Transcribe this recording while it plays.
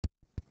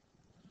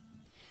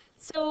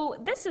So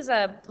this is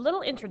a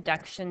little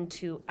introduction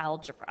to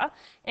algebra,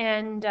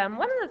 and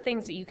one of the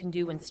things that you can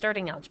do when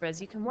starting algebra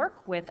is you can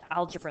work with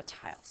algebra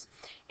tiles.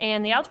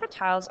 And the algebra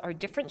tiles are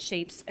different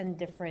shapes and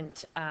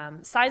different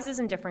sizes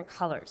and different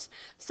colors.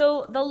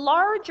 So the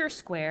larger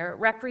square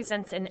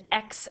represents an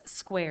x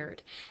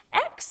squared.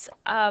 X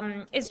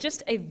is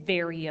just a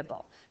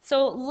variable.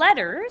 So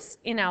letters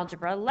in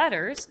algebra,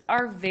 letters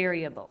are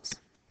variables.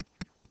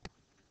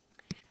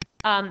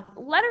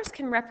 Letters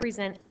can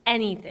represent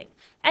anything,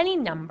 any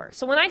number.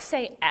 So when I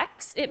say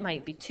x, it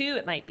might be 2,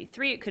 it might be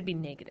 3, it could be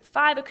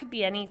 -5, it could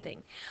be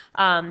anything.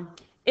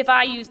 If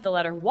I use the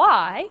letter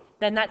y,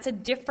 then that's a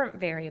different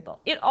variable.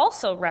 It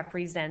also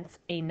represents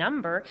a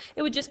number.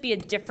 It would just be a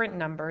different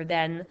number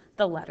than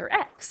the letter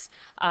x.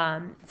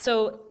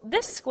 So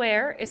this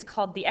square is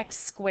called the x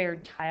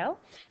squared tile.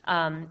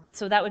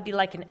 So that would be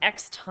like an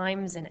x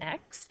times an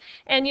x.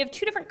 And you have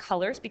two different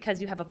colors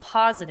because you have a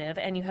positive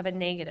and you have a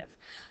negative.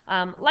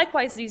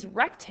 Likewise, these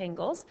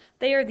rectangles,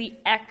 they are the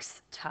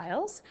x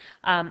tiles.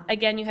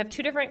 Again, you have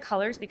two different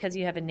colors because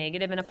you have a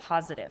negative and a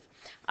positive.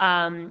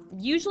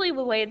 Usually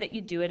the way that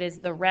you do it is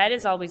the red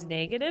is always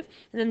negative,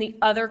 and then the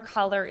other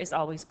color is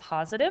always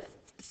positive.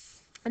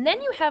 And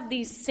then you have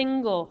these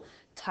single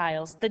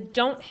tiles that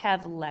don't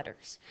have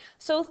letters.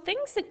 So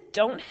things that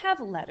don't have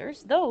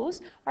letters,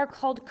 those are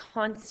called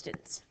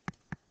constants.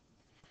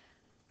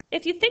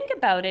 If you think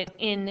about it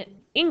in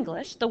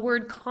English, the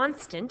word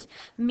constant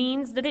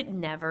means that it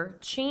never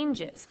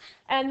changes.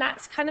 And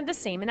that's kind of the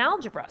same in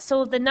algebra.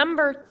 So the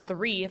number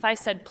 3, if I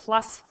said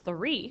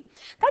 +3,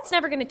 that's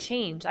never going to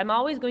change. I'm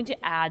always going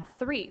to add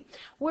 3.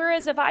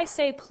 Whereas if I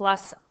say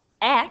plus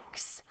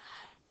x,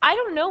 I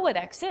don't know what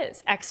x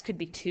is. X could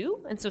be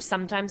 2, and so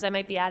sometimes I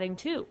might be adding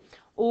 2.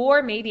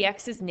 Or maybe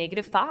x is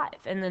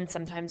 -5, and then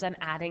sometimes I'm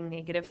adding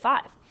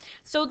 -5.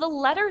 So the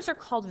letters are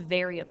called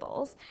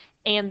variables,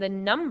 and the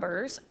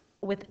numbers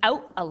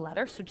without a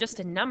letter, so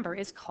just a number,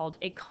 is called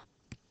a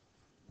constant.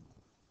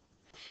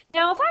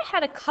 Now, if I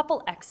had a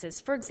couple x's,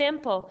 for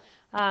example,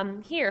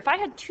 here, if I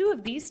had 2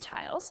 of these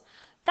tiles,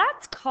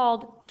 that's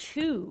called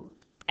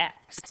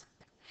 2x.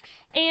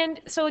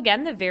 And so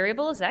again, the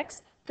variable is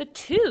x. The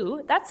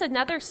 2, that's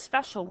another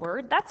special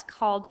word. That's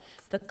called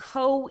the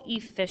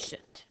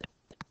coefficient.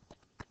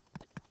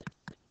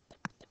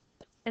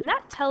 And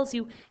that tells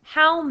you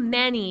how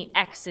many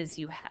x's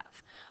you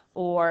have.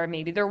 Or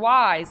maybe they're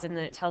y's, and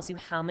then it tells you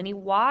how many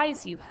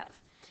y's you have.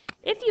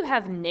 If you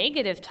have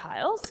negative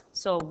tiles,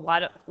 so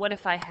what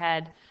if I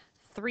had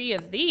 3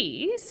 of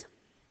these?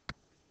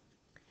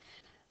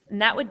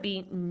 And that would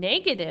be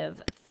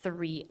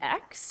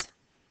 -3x.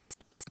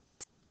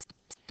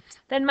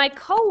 Then my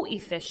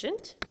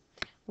coefficient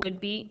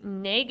would be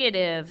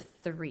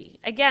 -3.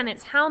 Again,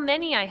 it's how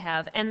many I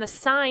have, and the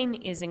sign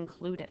is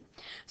included.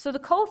 So the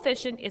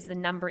coefficient is the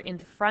number in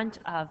front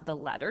of the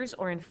letters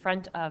or in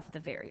front of the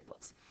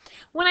variables.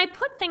 When I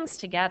put things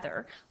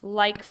together,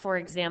 like for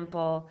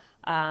example,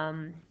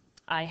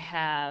 I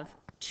have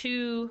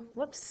 2,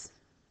 whoops,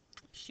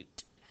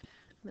 shoot,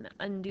 I'm going to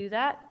undo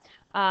that.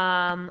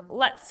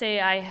 Let's say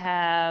I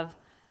have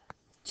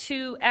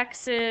 2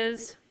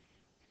 x's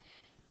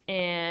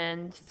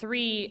and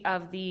 3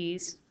 of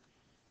these.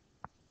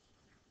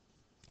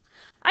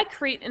 I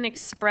create an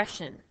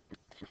expression,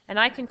 and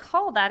I can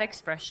call that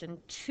expression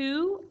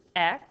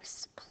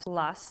 2x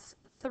plus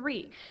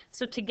 3.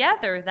 So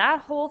together,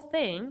 that whole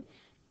thing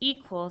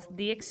equals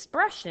the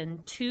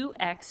expression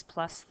 2x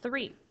plus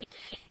 3.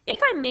 If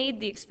I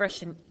made the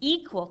expression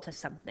equal to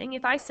something,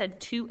 if I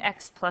said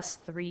 2x plus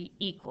 3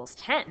 equals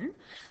 10,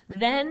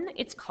 then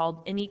it's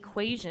called an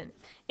equation.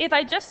 If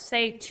I just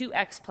say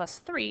 2x plus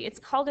 3,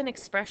 it's called an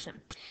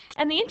expression.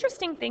 And the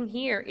interesting thing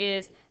here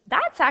is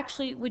that's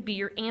actually would be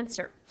your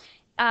answer.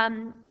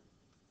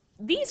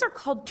 These are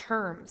called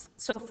terms.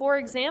 So for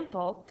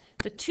example,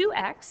 the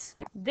 2x,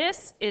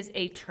 this is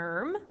a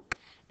term,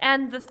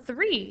 and the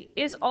 3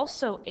 is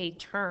also a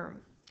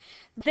term.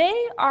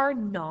 They are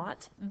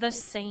not the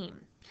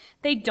same.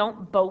 They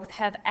don't both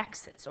have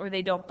x's, or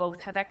they don't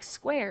both have x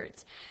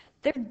squareds.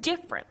 They're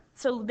different.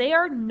 So they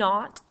are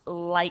not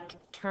like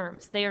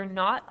terms. They are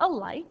not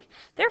alike.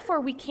 Therefore,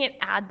 we can't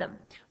add them.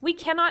 We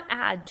cannot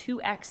add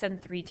 2x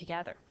and 3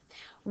 together.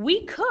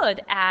 We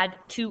could add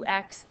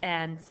 2x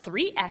and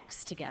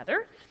 3x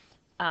together.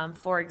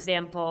 For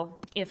example,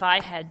 if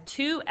I had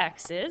 2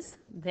 x's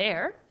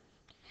there,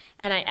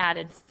 and I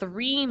added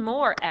 3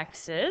 more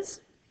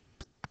x's,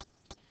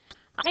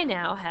 I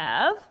now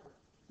have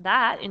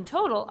that in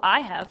total,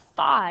 I have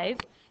 5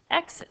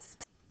 x's.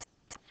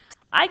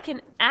 I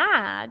can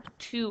add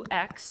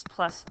 2x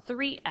plus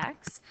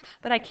 3x,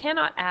 but I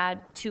cannot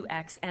add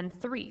 2x and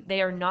 3.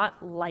 They are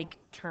not like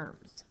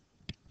terms.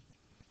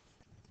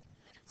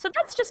 So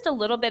that's just a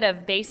little bit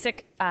of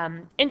basic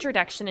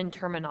introduction in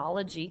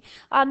terminology.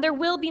 There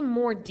will be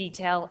more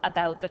detail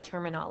about the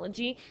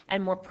terminology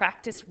and more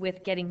practice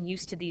with getting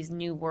used to these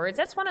new words.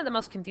 That's one of the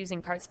most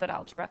confusing parts about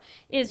algebra,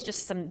 is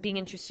just being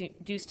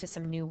introduced to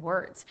some new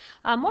words.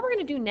 What we're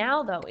going to do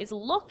now, though, is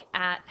look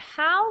at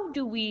how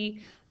do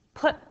we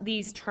put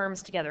these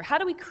terms together? How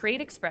do we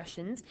create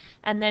expressions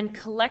and then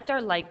collect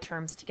our like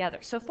terms together?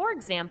 So for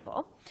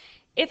example,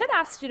 if it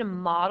asks you to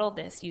model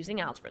this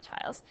using algebra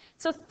tiles,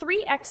 so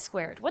 3x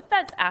squared, what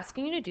that's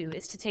asking you to do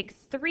is to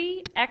take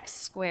 3x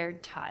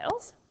squared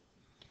tiles,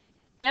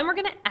 then we're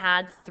going to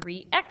add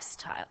 3x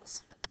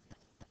tiles.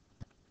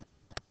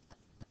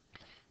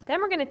 Then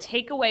we're going to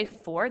take away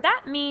 4.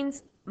 That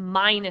means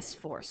minus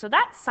 4. So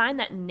that sign,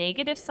 that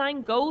negative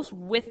sign, goes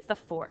with the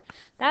 4.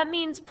 That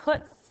means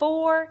put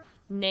 4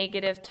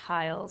 negative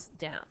tiles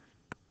down.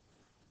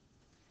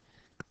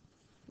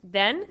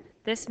 Then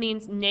this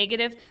means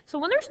negative. So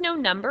when there's no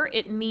number,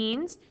 it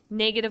means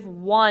negative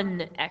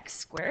 1x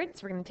squared.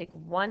 So we're going to take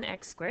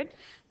 1x squared.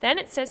 Then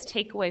it says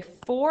take away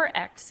 4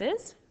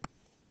 x's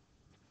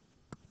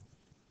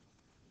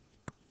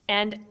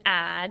and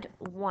add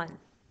 1.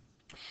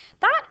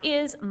 That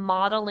is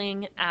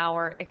modeling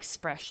our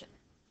expression.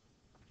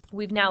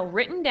 We've now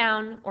written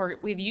down, or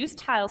we've used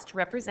tiles to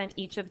represent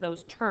each of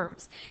those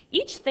terms.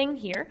 Each thing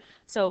here,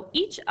 so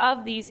each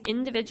of these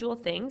individual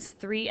things,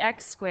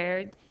 3x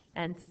squared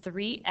and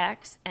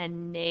 3x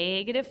and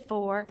negative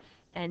 4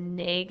 and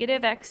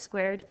negative x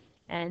squared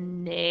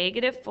and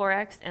negative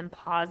 4x and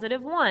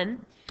positive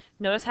 1,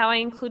 notice how I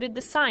included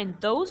the sign.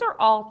 Those are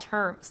all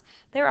terms.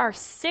 There are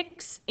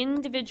 6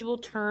 individual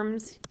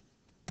terms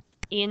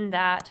in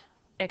that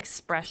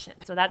expression.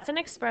 So that's an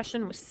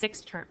expression with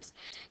 6 terms.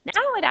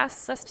 Now it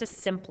asks us to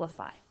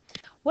simplify.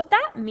 What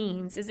that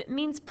means is it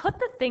means put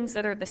the things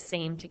that are the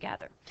same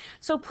together.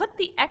 So put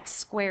the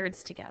x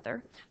squareds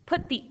together,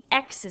 put the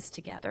x's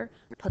together,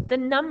 put the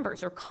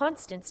numbers or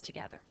constants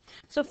together.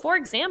 So for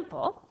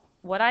example,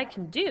 what I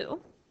can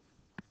do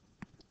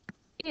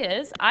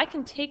is I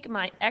can take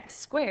my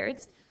x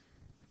squareds,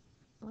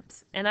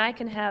 and I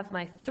can have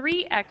my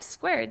 3x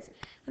squareds,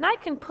 and I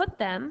can put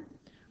them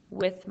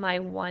with my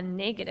 1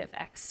 negative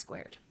x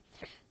squared.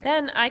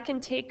 Then I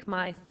can take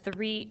my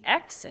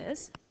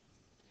 3x's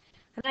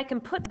and I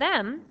can put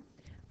them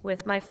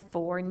with my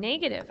 4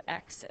 negative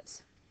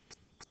x's.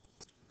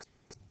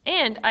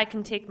 And I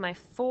can take my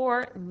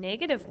 4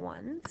 negative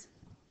 1's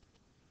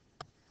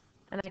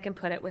and I can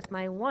put it with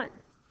my 1.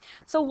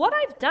 So what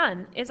I've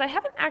done is I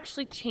haven't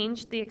actually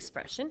changed the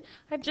expression,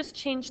 I've just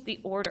changed the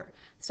order.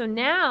 So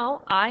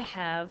now I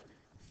have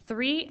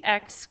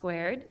 3x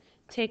squared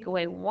take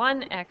away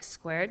 1x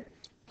squared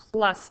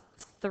plus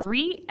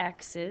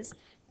 3x's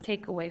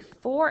take away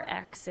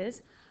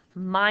 4x's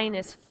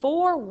minus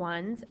 4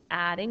 1's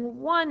adding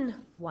 1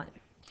 1.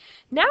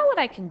 Now what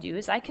I can do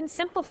is I can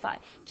simplify.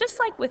 Just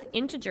like with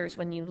integers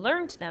when you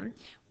learned them,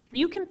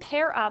 you can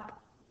pair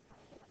up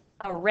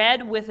a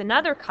red with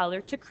another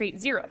color to create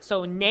 0.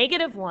 So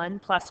negative 1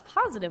 plus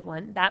positive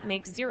 1, that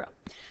makes 0.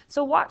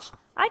 So watch,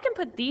 I can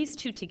put these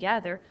two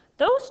together.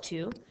 Those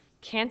two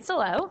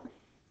cancel out,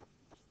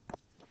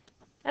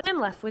 and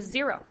I'm left with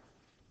 0.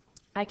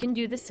 I can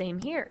do the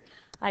same here.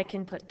 I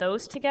can put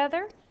those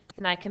together,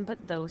 and I can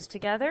put those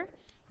together,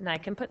 and I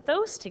can put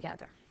those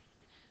together.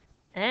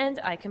 And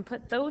I can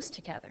put those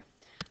together.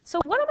 So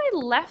what am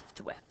I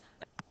left with?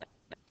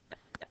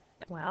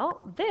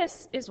 Well,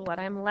 this is what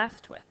I'm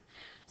left with.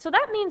 So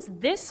that means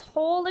this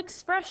whole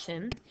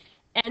expression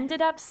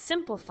ended up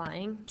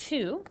simplifying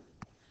to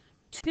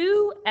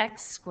 2x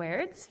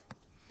squareds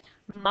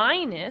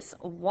minus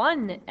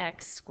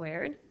 1x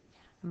squared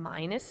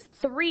minus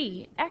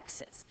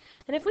 3x's.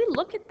 And if we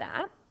look at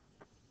that,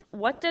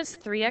 what does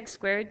 3x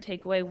squared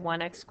take away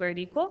 1x squared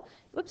equal?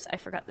 Oops, I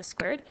forgot the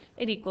squared.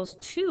 It equals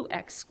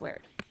 2x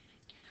squared.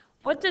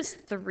 What does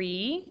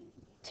 3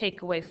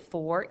 take away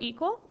 4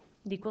 equal?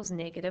 It equals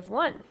negative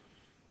 1.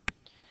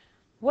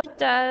 What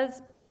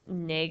does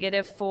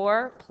negative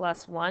 4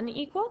 plus 1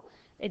 equal?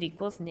 It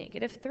equals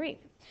negative 3.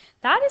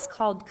 That is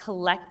called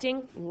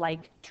collecting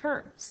like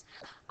terms.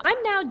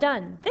 I'm now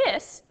done.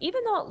 This,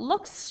 even though it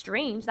looks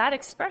strange, that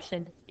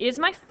expression is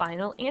my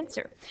final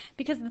answer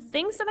because the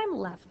things that I'm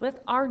left with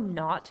are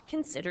not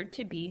considered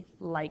to be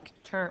like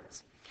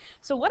terms.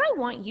 So what I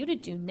want you to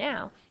do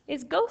now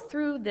is go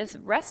through this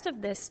rest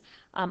of this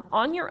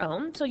on your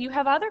own. So you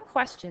have other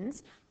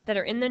questions that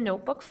are in the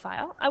notebook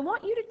file. I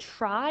want you to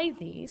try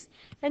these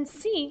and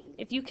see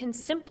if you can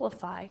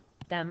simplify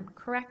them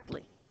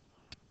correctly.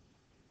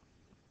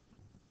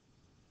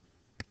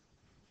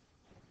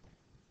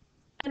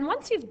 And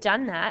once you've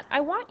done that, I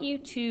want you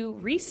to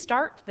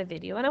restart the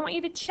video and I want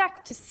you to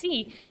check to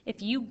see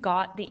if you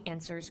got the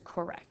answers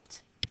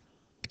correct.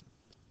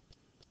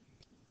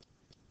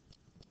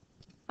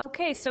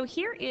 Okay, so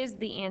here is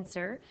the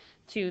answer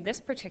to this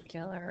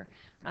particular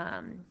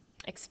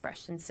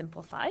expression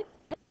simplified.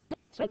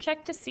 So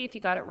check to see if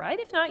you got it right.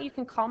 If not, you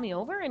can call me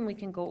over and we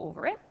can go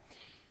over it.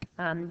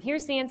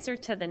 Here's the answer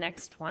to the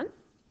next one.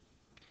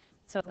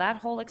 So that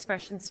whole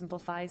expression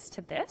simplifies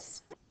to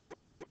this.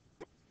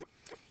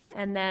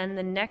 And then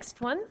the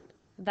next one,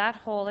 that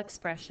whole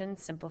expression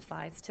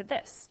simplifies to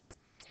this.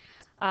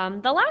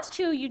 The last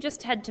two, you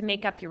just had to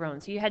make up your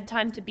own. So you had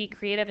time to be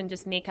creative and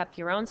just make up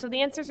your own. So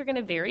the answers are going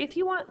to vary. If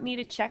you want me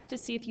to check to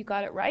see if you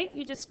got it right,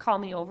 you just call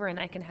me over and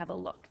I can have a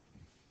look.